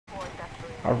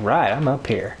Alright, I'm up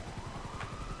here.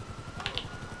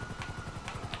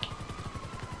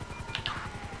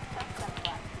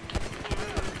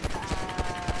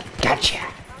 Gotcha!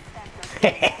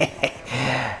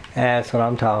 That's what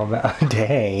I'm talking about.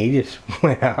 Dang, he just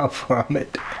went out from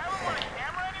it.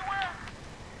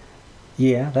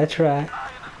 Yeah, that's right.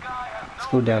 Let's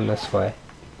go down this way.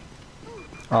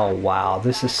 Oh wow,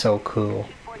 this is so cool.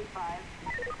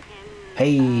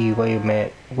 Hey, wait a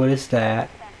minute. What is that?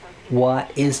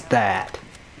 What is that?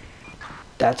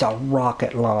 That's a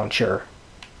rocket launcher.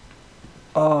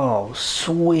 Oh,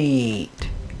 sweet.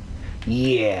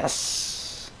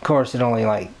 Yes. Of course, it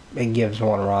only it gives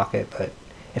one rocket, but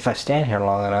if I stand here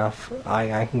long enough,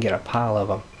 I can get a pile of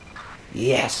them.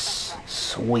 Yes.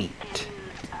 Sweet.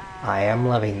 I am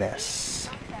loving this.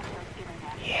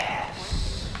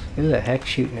 Yes. Who the heck's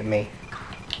shooting at me?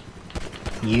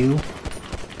 You?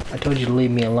 I told you to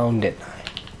leave me alone, didn't I?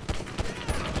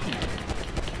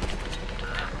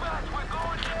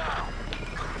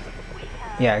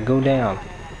 Yeah, go down.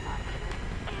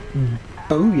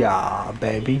 Booyah,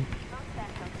 baby.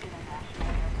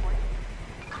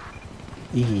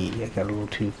 Eee, I got a little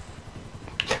too...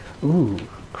 Ooh,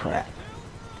 crap.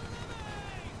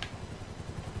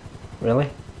 Really?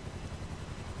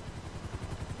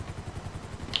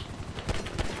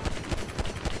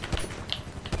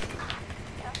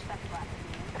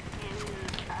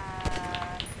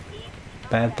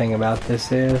 Bad thing about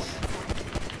this is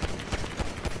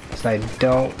I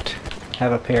don't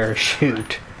have a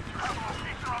parachute.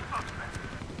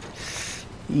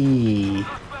 Eee.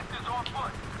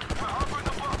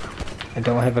 I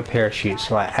don't have a parachute,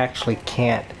 so I actually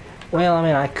can't... Well, I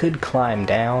mean, I could climb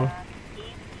down,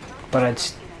 but I'd...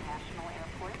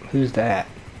 Who's that?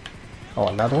 Oh,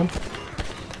 another one?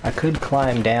 I could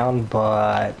climb down,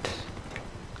 but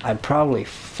I'd probably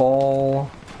fall.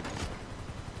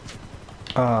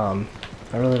 I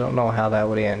really don't know how that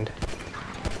would end.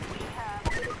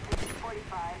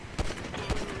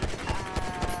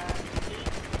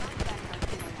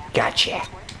 Gotcha.